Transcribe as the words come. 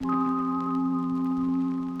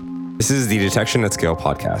This is the Detection at Scale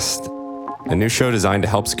podcast, a new show designed to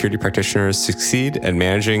help security practitioners succeed at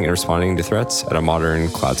managing and responding to threats at a modern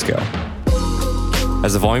cloud scale.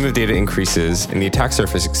 As the volume of data increases and the attack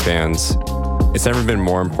surface expands, it's never been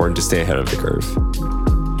more important to stay ahead of the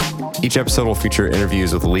curve. Each episode will feature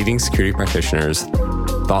interviews with leading security practitioners,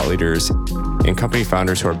 thought leaders, and company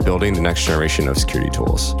founders who are building the next generation of security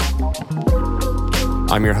tools.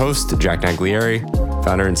 I'm your host, Jack Naglieri,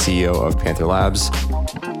 founder and CEO of Panther Labs.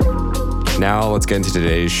 Now let's get into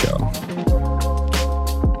today's show.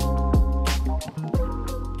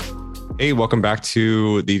 Hey, welcome back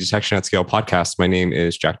to the Detection at Scale podcast. My name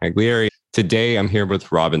is Jack Naglieri. Today, I'm here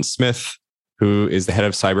with Robin Smith, who is the head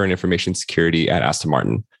of cyber and information security at Aston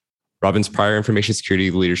Martin. Robin's prior information security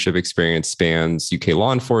leadership experience spans UK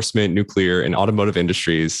law enforcement, nuclear, and automotive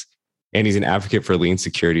industries, and he's an advocate for lean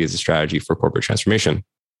security as a strategy for corporate transformation.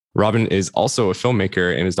 Robin is also a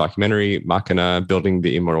filmmaker, and his documentary, Machina, Building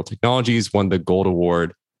the Immortal Technologies, won the Gold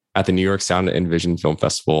Award at the New York Sound and Vision Film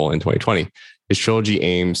Festival in 2020. His trilogy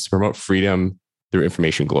aims to promote freedom through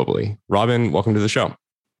information globally. Robin, welcome to the show.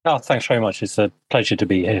 Oh, thanks very much. It's a pleasure to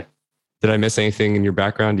be here. Did I miss anything in your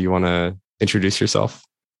background? Do you want to introduce yourself?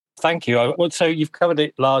 Thank you. So you've covered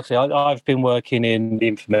it largely. I've been working in the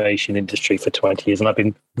information industry for 20 years, and I've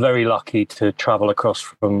been very lucky to travel across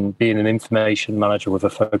from being an information manager with a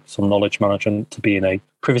focus on knowledge management to being a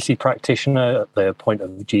privacy practitioner at the point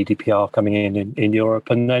of GDPR coming in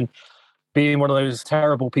Europe, and then being one of those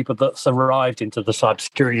terrible people that's arrived into the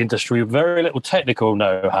cybersecurity industry with very little technical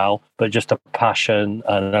know-how, but just a passion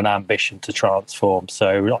and an ambition to transform.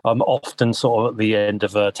 So I'm often sort of at the end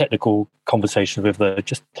of a technical conversation with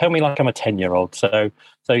just tell me like I'm a 10-year-old. So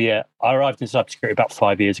yeah, I arrived in cybersecurity about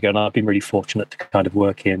 5 years ago, and I've been really fortunate to kind of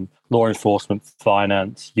work in law enforcement,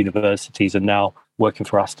 finance, universities, and now working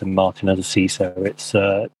for Aston Martin as a CISO. It's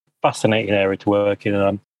a fascinating area to work in,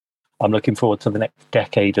 and I'm looking forward to the next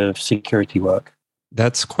decade of security work.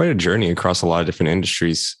 That's quite a journey across a lot of different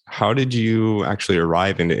industries. How did you actually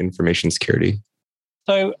arrive into information security?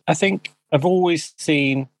 So I think I've always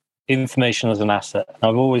seen information as an asset.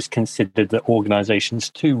 I've always considered that organizations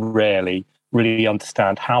too rarely really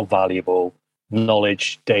understand how valuable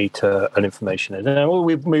knowledge, data, and information is. And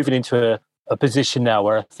we're moving into a position now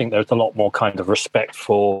where I think there's a lot more kind of respect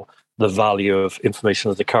for the value of information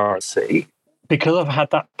as a currency. Because I've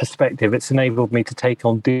had that perspective, it's enabled me to take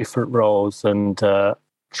on different roles and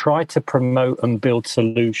try to promote and build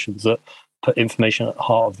solutions that put information at the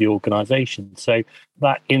heart of the organization. So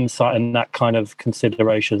that insight and that kind of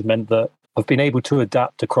consideration has meant that I've been able to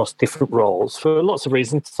adapt across different roles for lots of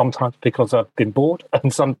reasons, sometimes because I've been bored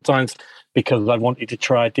and sometimes because I wanted to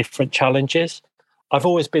try different challenges. I've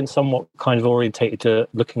always been somewhat kind of orientated to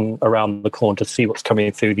looking around the corner to see what's coming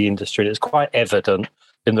through the industry. It's quite evident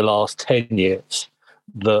in the last 10 years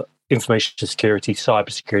that information security,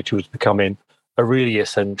 cybersecurity was becoming a really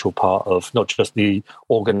essential part of not just the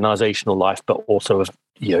organizational life, but also of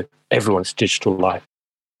everyone's digital life.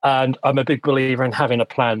 And I'm a big believer in having a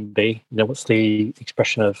plan B. What's the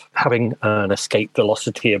expression of having an escape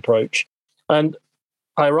velocity approach? And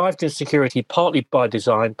I arrived in security partly by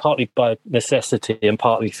design, partly by necessity, and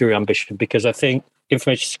partly through ambition, because I think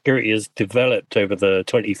information security has developed over the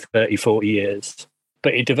 20, 30, 40 years.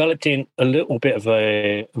 But it developed in a little bit of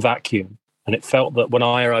a vacuum. And it felt that when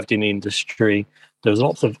I arrived in the industry, there was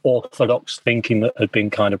lots of orthodox thinking that had been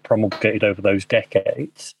kind of promulgated over those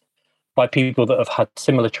decades by people that have had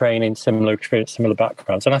similar training, similar experience, similar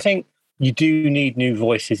backgrounds. And I think you do need new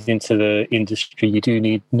voices into the industry. You do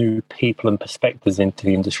need new people and perspectives into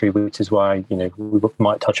the industry, which is why, we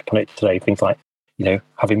might touch upon it today. Things like,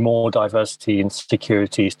 having more diversity in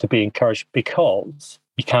security is to be encouraged, because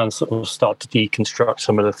you can sort of start to deconstruct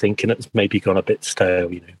some of the thinking that's maybe gone a bit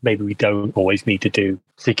stale. Maybe we don't always need to do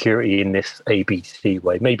security in this ABC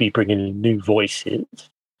way. Maybe bringing in new voices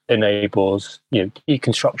enables,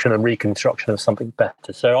 deconstruction and reconstruction of something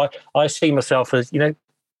better. So I see myself as,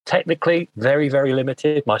 technically very, very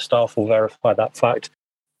limited. My staff will verify that fact.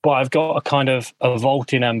 But I've got a kind of a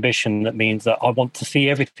vaulting ambition that means that I want to see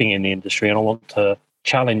everything in the industry, and I want to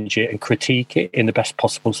challenge it and critique it in the best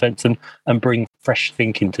possible sense and bring fresh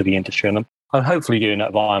thinking to the industry. And I'm hopefully doing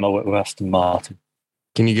that via my work with Aston Martin.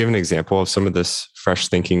 Can you give an example of some of this fresh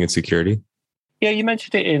thinking in security? Yeah, you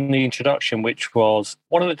mentioned it in the introduction, which was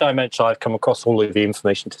one of the dimensions I've come across all of the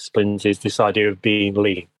information disciplines is this idea of being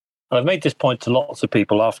lean. And I've made this point to lots of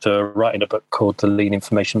people after writing a book called The Lean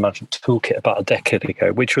Information Management Toolkit about a decade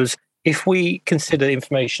ago, which was, if we consider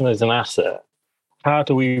information as an asset, how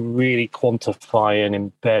do we really quantify and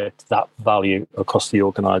embed that value across the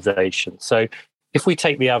organization? So if we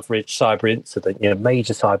take the average cyber incident,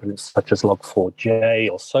 major cyber incidents such as Log4j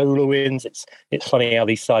or SolarWinds, it's funny how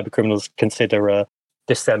these cyber criminals consider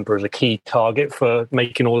December as a key target for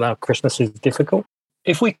making all our Christmases difficult.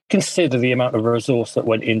 If we consider the amount of resource that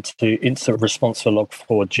went into incident response for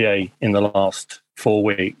Log4j in the last 4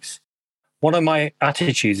 weeks, one of my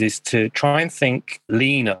attitudes is to try and think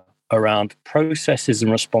leaner around processes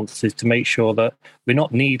and responses to make sure that we're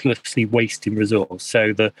not needlessly wasting resource.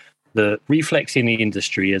 So the reflex in the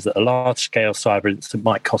industry is that a large-scale cyber incident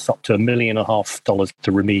might cost up to $1.5 million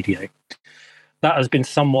to remediate. That has been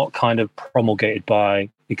somewhat kind of promulgated by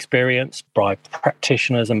experience, by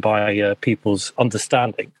practitioners, and by people's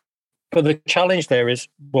understanding. But the challenge there is,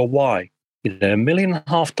 well, why? $1.5 million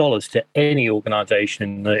to any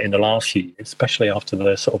organisation in the last few years, especially after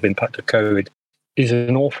the sort of impact of COVID, is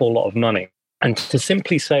an awful lot of money. And to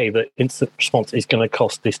simply say that incident response is going to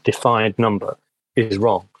cost this defined number is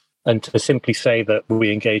wrong. And to simply say that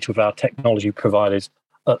we engage with our technology providers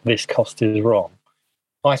at this cost is wrong.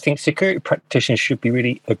 I think security practitioners should be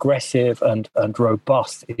really aggressive and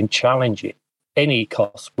robust in challenging any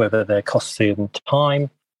costs, whether they're costs in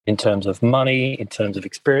time, in terms of money, in terms of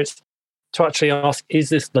experience, to actually ask, is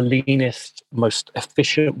this the leanest, most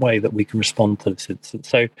efficient way that we can respond to this incident?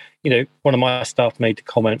 So, one of my staff made a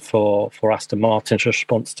comment for Aston Martin's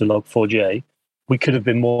response to Log4j, we could have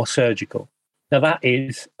been more surgical. Now, that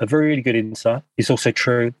is a very really good insight. It's also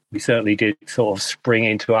true. We certainly did sort of spring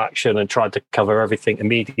into action and tried to cover everything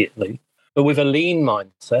immediately. But with a lean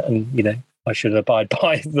mindset, and, I should abide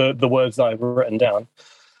by the words that I've written down,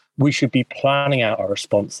 we should be planning out our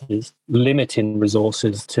responses, limiting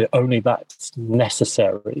resources to only that's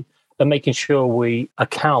necessary, and making sure we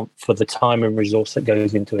account for the time and resource that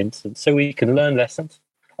goes into incidents so we can learn lessons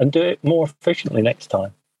and do it more efficiently next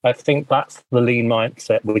time. I think that's the lean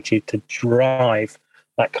mindset, which is to drive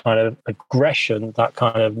that kind of aggression, that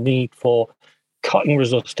kind of need for cutting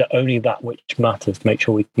resources to only that which matters to make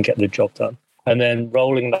sure we can get the job done. And then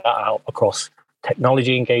rolling that out across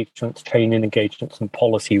technology engagements, training engagements, and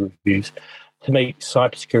policy reviews to make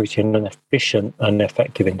cybersecurity an efficient and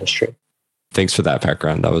effective industry. Thanks for that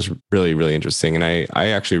background. That was really, really interesting. And I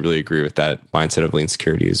actually really agree with that mindset of lean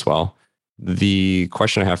security as well. The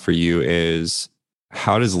question I have for you is,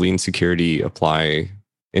 how does lean security apply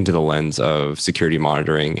into the lens of security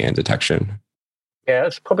monitoring and detection? Yeah,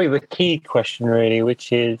 that's probably the key question, really,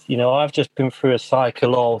 which is, I've just been through a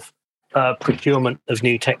cycle of procurement of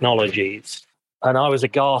new technologies, and I was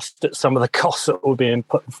aghast at some of the costs that were being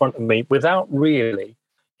put in front of me without really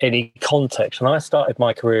any context. And I started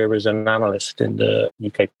my career as an analyst in the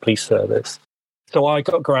UK Police Service. So I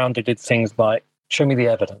got grounded in things like, show me the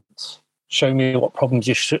evidence, show me what problems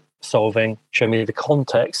you're solving, show me the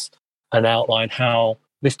context, and outline how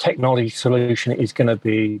this technology solution is going to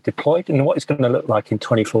be deployed and what it's going to look like in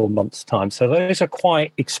 24 months' time. So those are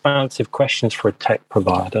quite expansive questions for a tech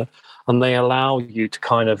provider, and they allow you to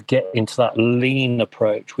kind of get into that lean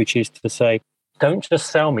approach, which is to say, don't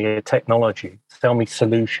just sell me a technology, sell me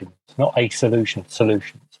solutions, not a solution,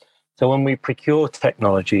 solutions. So when we procure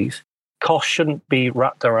technologies, cost shouldn't be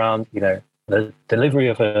wrapped around, the delivery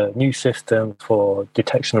of a new system for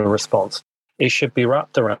detection and response. It should be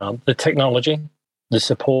wrapped around the technology, the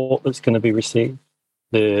support that's going to be received,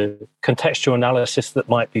 the contextual analysis that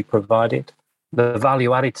might be provided, the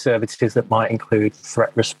value-added services that might include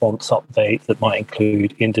threat response updates, that might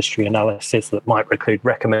include industry analysis, that might include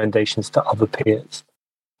recommendations to other peers.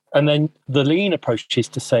 And then the lean approach is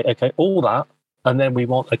to say, okay, all that, and then we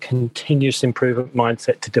want a continuous improvement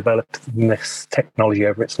mindset to develop this technology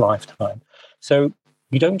over its lifetime. So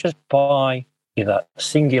you don't just buy that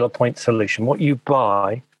singular point solution. What you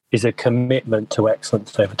buy is a commitment to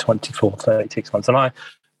excellence over 24, 36 months. And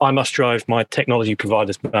I must drive my technology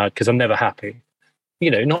providers mad because I'm never happy.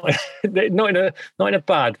 Not in a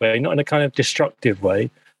bad way, not in a kind of destructive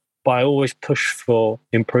way, but I always push for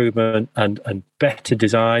improvement and better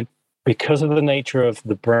design. Because of the nature of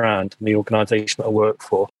the brand and the organization that I work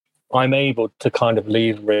for, I'm able to kind of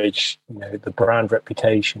leverage the brand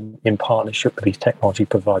reputation in partnership with these technology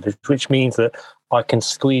providers, which means that I can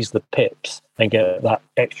squeeze the pips and get that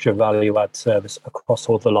extra value add service across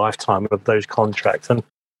all the lifetime of those contracts. And,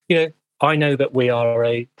 I know that we are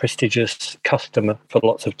a prestigious customer for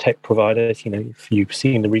lots of tech providers. If you've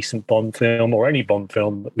seen the recent Bond film or any Bond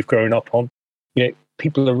film that we've grown up on,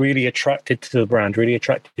 people are really attracted to the brand, really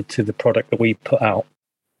attracted to the product that we put out.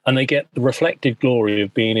 And they get the reflected glory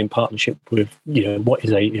of being in partnership with, what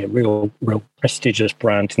is a real prestigious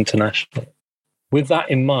brand internationally. With that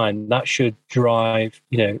in mind, that should drive,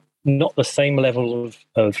 not the same level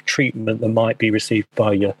of treatment that might be received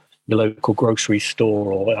by your your local grocery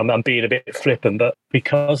store, or I'm being a bit flippant, but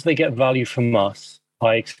because they get value from us,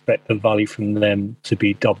 I expect the value from them to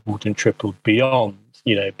be doubled and tripled beyond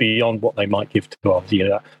what they might give to us.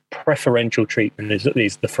 That preferential treatment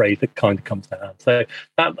is the phrase that kind of comes to hand. So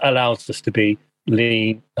that allows us to be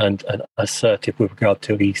lean and assertive with regard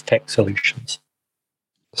to these tech solutions.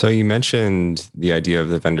 So you mentioned the idea of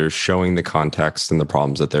the vendors showing the context and the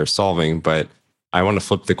problems that they're solving, but I want to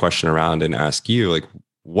flip the question around and ask you, like,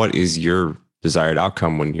 what is your desired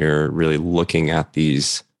outcome when you're really looking at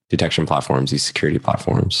these detection platforms, these security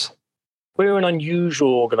platforms? We're an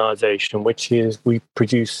unusual organization, which is we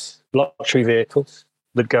produce luxury vehicles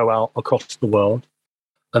that go out across the world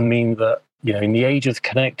and mean that, in the age of the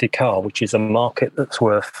connected car, which is a market that's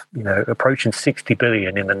worth, approaching 60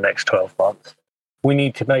 billion in the next 12 months, we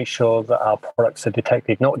need to make sure that our products are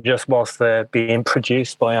detected, not just whilst they're being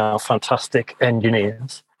produced by our fantastic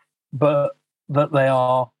engineers, but that they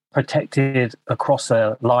are protected across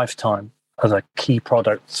their lifetime as a key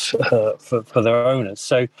product for their owners.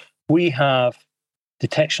 So we have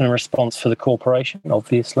detection and response for the corporation,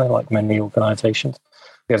 obviously, like many organizations.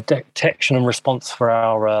 We have detection and response for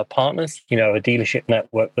our partners, a dealership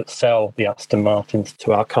network that sell the Aston Martins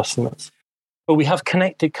to our customers. But we have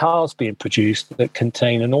connected cars being produced that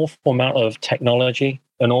contain an awful amount of technology,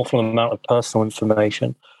 an awful amount of personal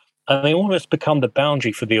information. And they almost become the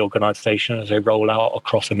boundary for the organization as they roll out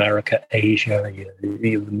across America, Asia,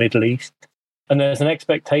 the Middle East. And there's an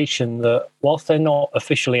expectation that whilst they're not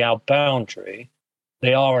officially our boundary,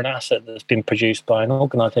 they are an asset that's been produced by an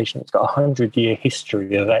organization that's got a 100-year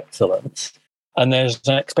history of excellence. And there's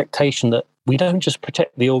an expectation that we don't just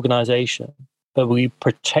protect the organization, but we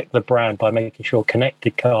protect the brand by making sure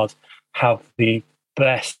connected cars have the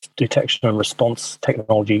best detection and response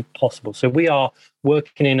technology possible. So we are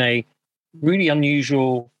working in a really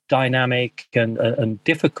unusual, dynamic, and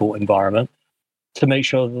difficult environment to make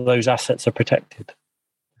sure that those assets are protected.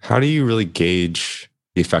 How do you really gauge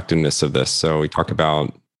the effectiveness of this? So we talk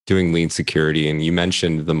about doing lean security, and you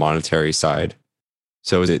mentioned the monetary side.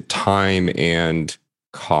 So is it time and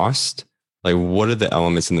cost? Like, what are the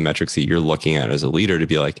elements and the metrics that you're looking at as a leader to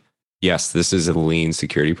be like, yes, this is a lean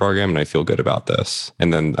security program and I feel good about this?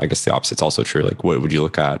 And then I guess the opposite's also true. Like, what would you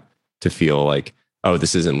look at to feel like, oh,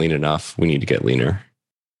 this isn't lean enough, we need to get leaner?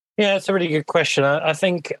 Yeah, it's a really good question. I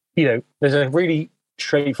think, there's a really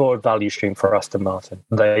straightforward value stream for Aston Martin.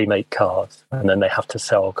 They make cars and then they have to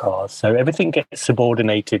sell cars. So everything gets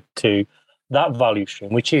subordinated to that value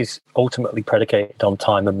stream, which is ultimately predicated on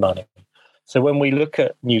time and money. So when we look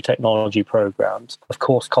at new technology programs, of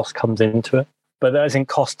course, cost comes into it, but that isn't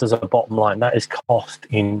cost as a bottom line. That is cost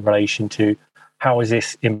in relation to how is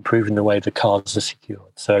this improving the way the cars are secured.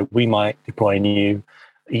 So we might deploy a new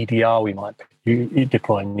EDR, we might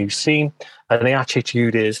deploy a new SIEM, and the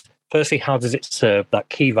attitude is, firstly, how does it serve that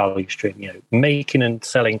key value stream? Making and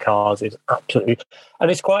selling cars is absolutely,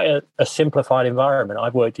 and it's quite a simplified environment.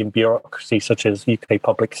 I've worked in bureaucracy such as UK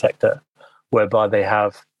public sector, whereby they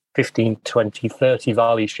have 15, 20, 30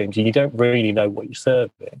 value streams, and you don't really know what you're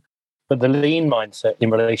serving. But the lean mindset in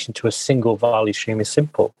relation to a single value stream is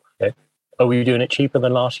simple. Okay? Are we doing it cheaper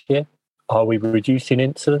than last year? Are we reducing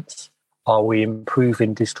incidents? Are we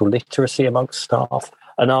improving digital literacy amongst staff?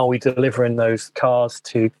 And are we delivering those cars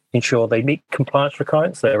to ensure they meet compliance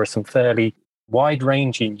requirements? There are some fairly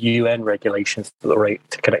wide-ranging UN regulations that relate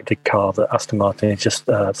to connected car that Aston Martin is just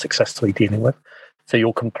successfully dealing with. So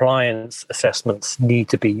your compliance assessments need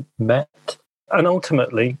to be met. And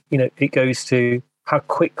ultimately, it goes to how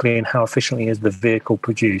quickly and how efficiently is the vehicle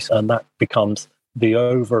produced. And that becomes the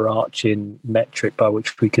overarching metric by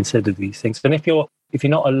which we consider these things. And if you're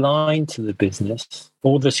not aligned to the business,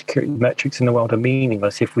 all the security metrics in the world are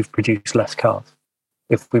meaningless if we've produced less cars.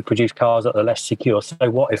 If we produce cars that are less secure, so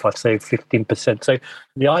what if I save 15%? So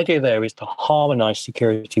the idea there is to harmonize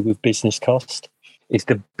security with business cost, is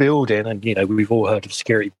to build in, and we've all heard of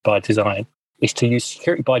security by design, is to use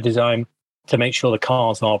security by design to make sure the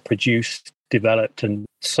cars are produced, developed and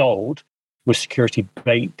sold with security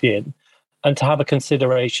baked in, and to have a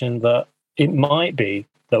consideration that it might be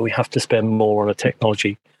that we have to spend more on a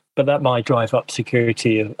technology, but that might drive up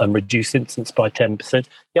security and reduce incidents by 10%.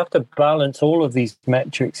 You have to balance all of these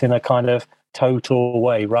metrics in a kind of total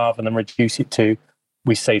way rather than reduce it to,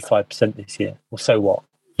 we save 5% this year, or so what,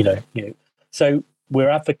 So we're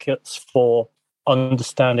advocates for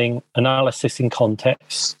understanding analysis in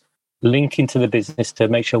context, linking to the business to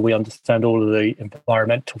make sure we understand all of the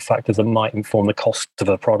environmental factors that might inform the cost of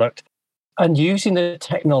a product, and using the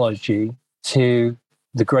technology to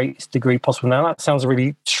the greatest degree possible. Now, that sounds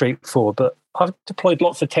really straightforward, but I've deployed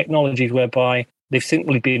lots of technologies whereby they've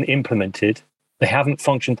simply been implemented They haven't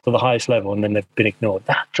functioned to the highest level and then they've been ignored.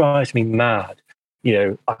 That drives me mad.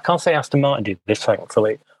 I can't say Aston Martin did this,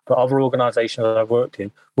 thankfully, but other organizations that I've worked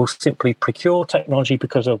in will simply procure technology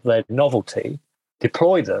because of their novelty,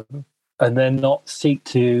 deploy them, and then not seek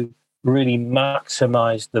to really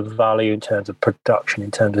maximize the value in terms of production,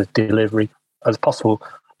 in terms of delivery as possible,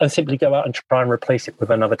 and simply go out and try and replace it with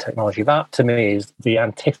another technology. That, to me, is the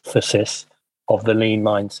antithesis of the lean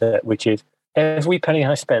mindset, which is every penny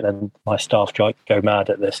I spend, and my staff go mad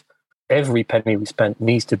at this, every penny we spent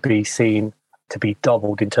needs to be seen to be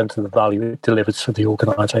doubled in terms of the value it delivers for the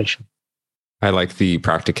organization. I like the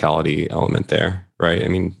practicality element there, right? I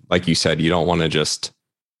mean, like you said, you don't want to just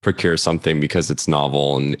procure something because it's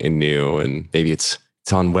novel and new, and maybe it's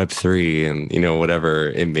on Web3 and, whatever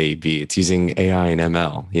it may be. It's using AI and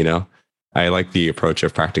ML, I like the approach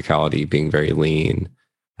of practicality, being very lean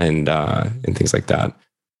and things like that.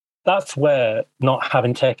 That's where not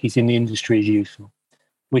having techies in the industry is useful,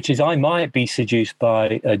 which is I might be seduced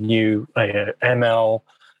by a new ML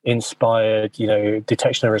inspired,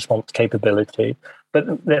 detection and response capability,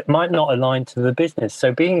 but that might not align to the business.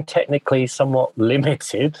 So being technically somewhat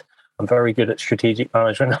limited, I'm very good at strategic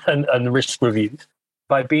management and risk reviews.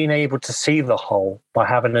 By being able to see the whole, by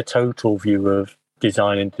having a total view of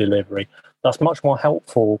design and delivery, that's much more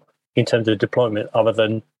helpful in terms of deployment other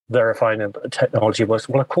than verifying that the technology works.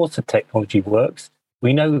 Well, of course the technology works.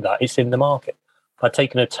 We know that. It's in the market. By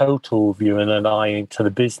taking a total view and an eye into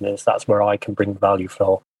the business, that's where I can bring value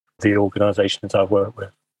for the organizations I've worked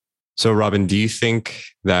with. So, Robin, do you think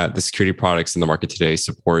that the security products in the market today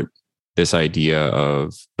support this idea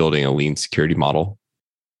of building a lean security model?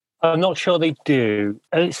 I'm not sure they do.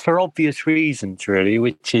 And it's for obvious reasons, really,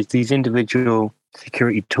 which is these individual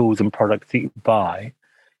security tools and products that you buy.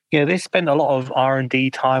 They spend a lot of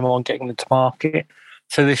R&D time on getting them to market.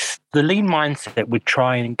 So the lean mindset would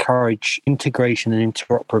try and encourage integration and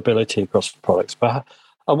interoperability across products. But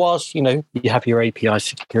whilst, you have your API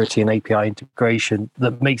security and API integration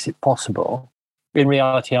that makes it possible, in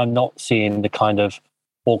reality, I'm not seeing the kind of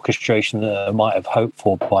orchestration that I might have hoped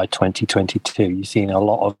for by 2022. You're seeing a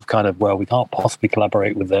lot of kind of, we can't possibly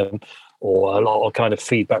collaborate with them, or a lot of kind of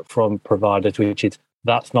feedback from providers, which is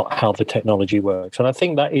that's not how the technology works. And I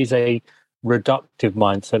think that is a reductive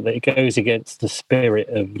mindset, that it goes against the spirit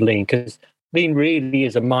of lean, because lean really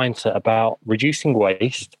is a mindset about reducing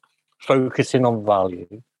waste, focusing on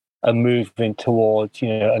value, and moving towards,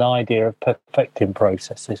 an idea of perfecting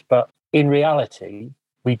processes. But in reality,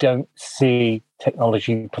 we don't see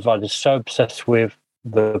technology providers so obsessed with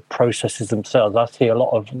the processes themselves. I see a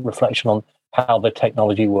lot of reflection on how the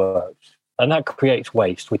technology works. And that creates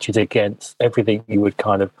waste, which is against everything you would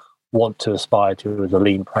kind of want to aspire to as a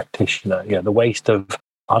lean practitioner. The waste of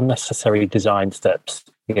unnecessary design steps,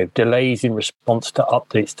 delays in response to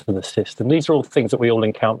updates to the system. These are all things that we all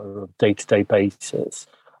encounter on a day-to-day basis.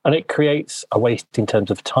 And it creates a waste in terms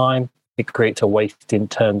of time. It creates a waste in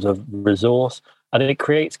terms of resource. And it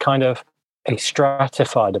creates kind of a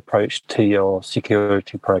stratified approach to your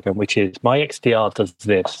security program, which is my XDR does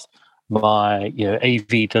this, my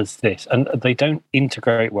AV does this, and they don't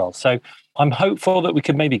integrate well. So I'm hopeful that we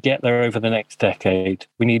can maybe get there over the next decade.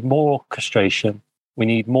 We need more orchestration. We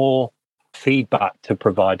need more feedback to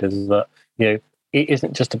providers that, it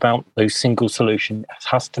isn't just about those single solutions. It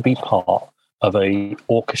has to be part of a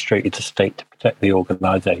orchestrated state to protect the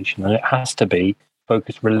organization. And it has to be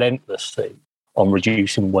focused relentlessly on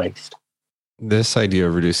reducing waste. This idea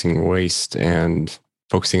of reducing waste and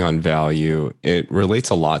focusing on value, it relates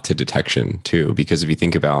a lot to detection too, because if you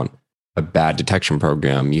think about a bad detection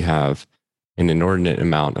program, you have an inordinate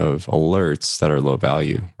amount of alerts that are low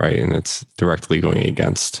value, right? And it's directly going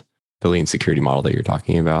against the lean security model that you're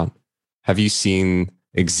talking about. Have you seen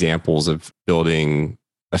examples of building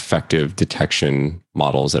effective detection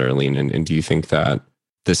models that are lean? And do you think that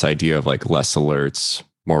this idea of like less alerts,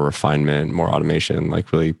 more refinement, more automation,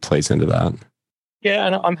 like really plays into that? Yeah,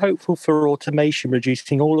 and I'm hopeful for automation,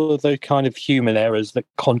 reducing all of those kind of human errors that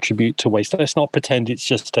contribute to waste. Let's not pretend it's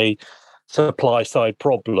just a supply side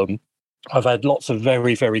problem. I've had lots of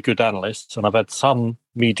very, very good analysts, and I've had some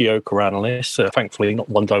mediocre analysts, thankfully not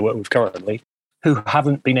ones I work with currently, who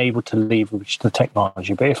haven't been able to leverage the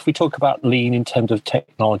technology. But if we talk about lean in terms of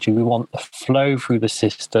technology, we want the flow through the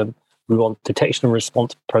system. We want detection and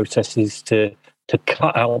response processes to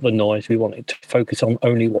cut out the noise. We want it to focus on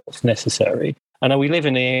only what's necessary. And we live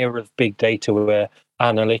in an era of big data where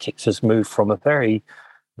analytics has moved from a very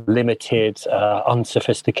limited,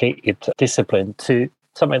 unsophisticated discipline to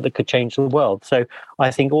something that could change the world. So I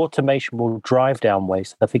think automation will drive down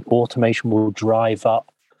waste. I think automation will drive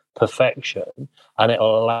up perfection, and it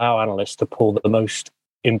will allow analysts to pull the most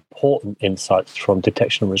important insights from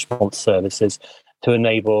detection and response services to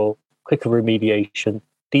enable quicker remediation,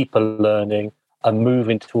 deeper learning, and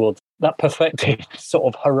moving towards that perfected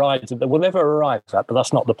sort of horizon that we'll never arrive at, but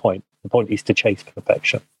that's not the point. The point is to chase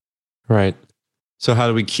perfection. Right. So how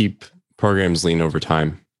do we keep programs lean over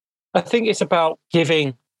time? I think it's about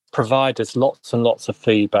giving providers lots and lots of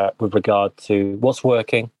feedback with regard to what's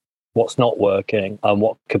working, what's not working, and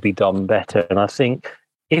what could be done better. And I think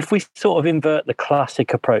if we sort of invert the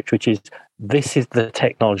classic approach, which is this is the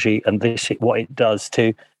technology and this is what it does,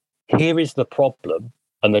 to here is the problem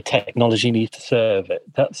and the technology needs to serve it.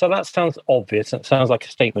 So that sounds obvious. It sounds like a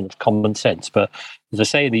statement of common sense. But as I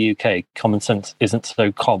say in the UK, common sense isn't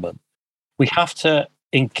so common. We have to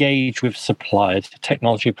engage with suppliers,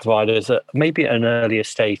 technology providers, at maybe at an earlier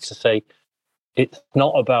stage to say, it's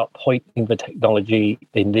not about pointing the technology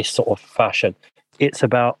in this sort of fashion. It's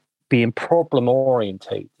about being problem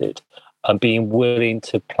orientated and being willing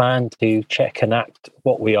to plan to check and act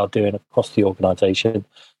what we are doing across the organization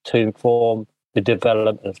to inform the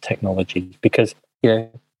development of technology, because it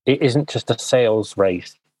isn't just a sales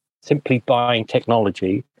race. Simply buying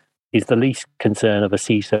technology is the least concern of a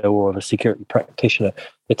CISO or of a security practitioner.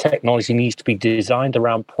 The technology needs to be designed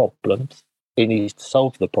around problems. It needs to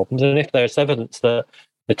solve the problems. And if there's evidence that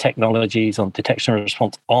the technologies on detection and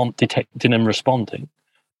response aren't detecting and responding,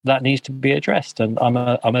 that needs to be addressed. And I'm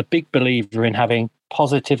a big believer in having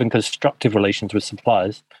positive and constructive relations with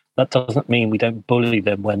suppliers. That doesn't mean we don't bully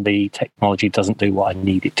them when the technology doesn't do what I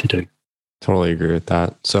need it to do. Totally agree with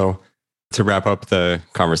that. So to wrap up the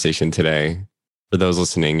conversation today, for those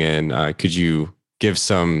listening in, could you give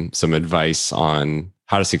some advice on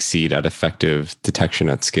how to succeed at effective detection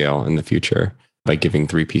at scale in the future by giving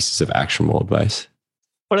 3 pieces of actionable advice?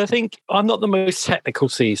 Well, I think I'm not the most technical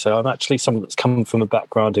CISO. I'm actually someone that's come from a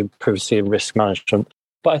background in privacy and risk management.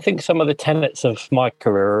 But I think some of the tenets of my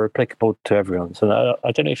career are applicable to everyone. So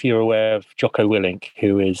I don't know if you're aware of Jocko Willink,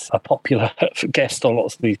 who is a popular guest on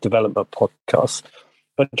lots of these development podcasts.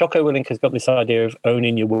 But Jocko Willink has got this idea of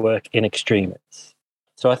owning your work in extremis.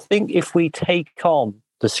 So I think if we take on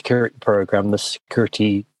the security program, the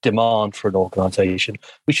security demand for an organization,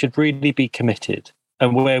 we should really be committed.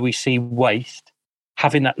 And where we see waste,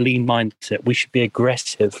 having that lean mindset, we should be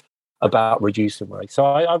aggressive about reducing waste. So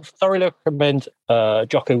I thoroughly recommend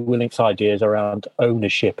Jocko Willink's ideas around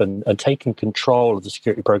ownership and taking control of the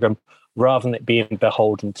security program rather than it being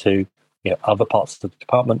beholden to other parts of the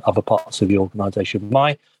department, other parts of the organization.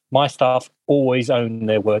 My staff always own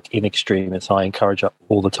their work in extremis. I encourage that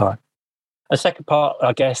all the time. A second part,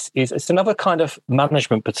 I guess, is it's another kind of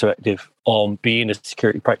management perspective on being a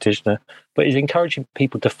security practitioner, but is encouraging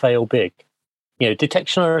people to fail big.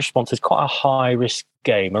 Detection and response is quite a high risk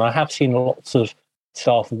game. And I have seen lots of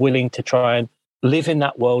staff willing to try and live in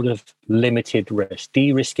that world of limited risk,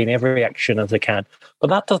 de-risking every action as they can. But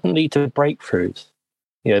that doesn't lead to breakthroughs.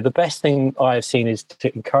 The best thing I have seen is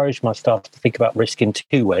to encourage my staff to think about risk in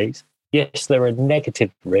 2 ways. Yes, there are negative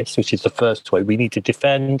risks, which is the first way. We need to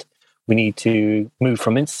defend. We need to move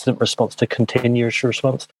from incident response to continuous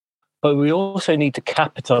response. But we also need to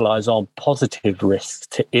capitalize on positive risks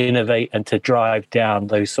to innovate and to drive down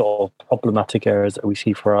those sort of problematic areas that we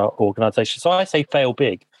see for our organization. So I say fail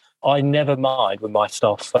big. I never mind when my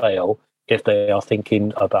staff fail if they are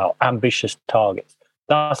thinking about ambitious targets.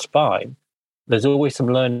 That's fine. There's always some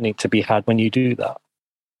learning to be had when you do that.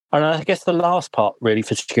 And I guess the last part really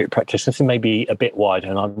for security practitioners is maybe a bit wider,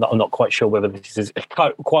 and I'm not quite sure whether this is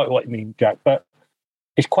quite what you mean, Jack, but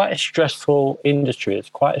it's quite a stressful industry. It's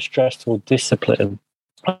quite a stressful discipline.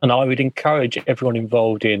 And I would encourage everyone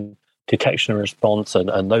involved in detection and response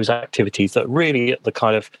and those activities that are really at the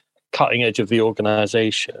kind of cutting edge of the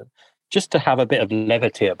organization, just to have a bit of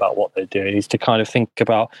levity about what they're doing, is to kind of think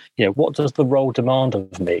about, what does the role demand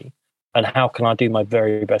of me? And how can I do my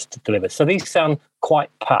very best to deliver? So these sound quite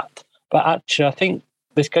pat, but actually I think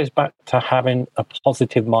this goes back to having a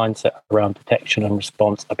positive mindset around detection and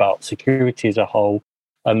response, about security as a whole,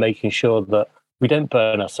 and making sure that we don't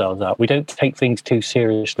burn ourselves out. We don't take things too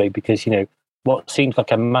seriously because, what seems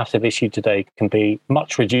like a massive issue today can be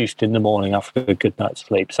much reduced in the morning after a good night's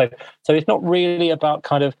sleep. So it's not really about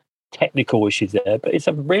kind of technical issues there, but it's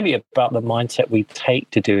really about the mindset we take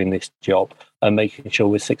to doing this job and making sure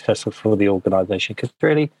we're successful for the organization. Because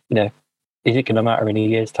really, is it going to matter in a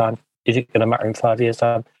year's time? Is it going to matter in 5 years'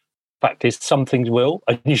 time? Fact is, some things will,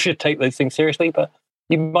 and you should take those things seriously, but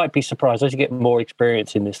you might be surprised as you get more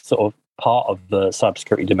experience in this sort of part of the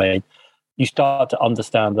cybersecurity domain. You start to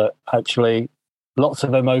understand that actually lots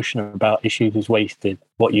of emotion about issues is wasted.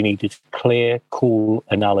 What you need is clear, cool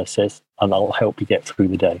analysis, and that'll help you get through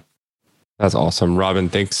the day. That's awesome. Robin,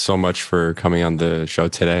 thanks so much for coming on the show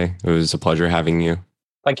today. It was a pleasure having you.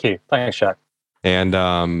 Thank you. Thanks, Jack.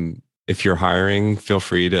 And if you're hiring, feel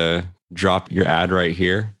free to drop your ad right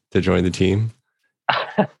here to join the team.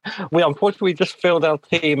 We unfortunately just filled our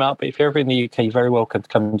team up, but if you're ever in the UK, you're very welcome to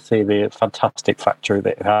come and see the fantastic factory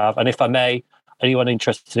that you have. And if I may, anyone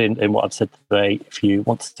interested in what I've said today, if you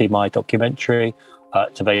want to see my documentary,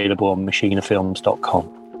 it's available on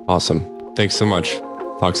machinafilms.com. Awesome. Thanks so much.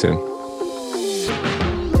 Talk soon.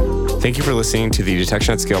 Thank you for listening to the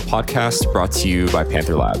Detection at Scale podcast brought to you by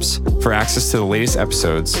Panther Labs. For access to the latest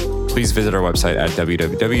episodes, please visit our website at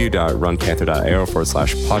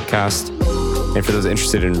www.runpanther.io/podcast. And for those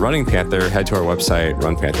interested in running Panther, head to our website,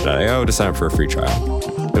 runpanther.io, to sign up for a free trial.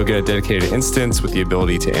 You'll get a dedicated instance with the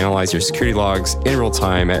ability to analyze your security logs in real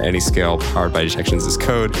time at any scale powered by Detections as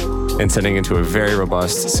Code and sending into a very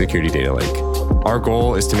robust security data lake. Our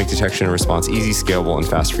goal is to make detection and response easy, scalable, and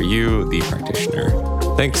fast for you, the practitioner.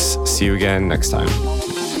 Thanks. See you again next time.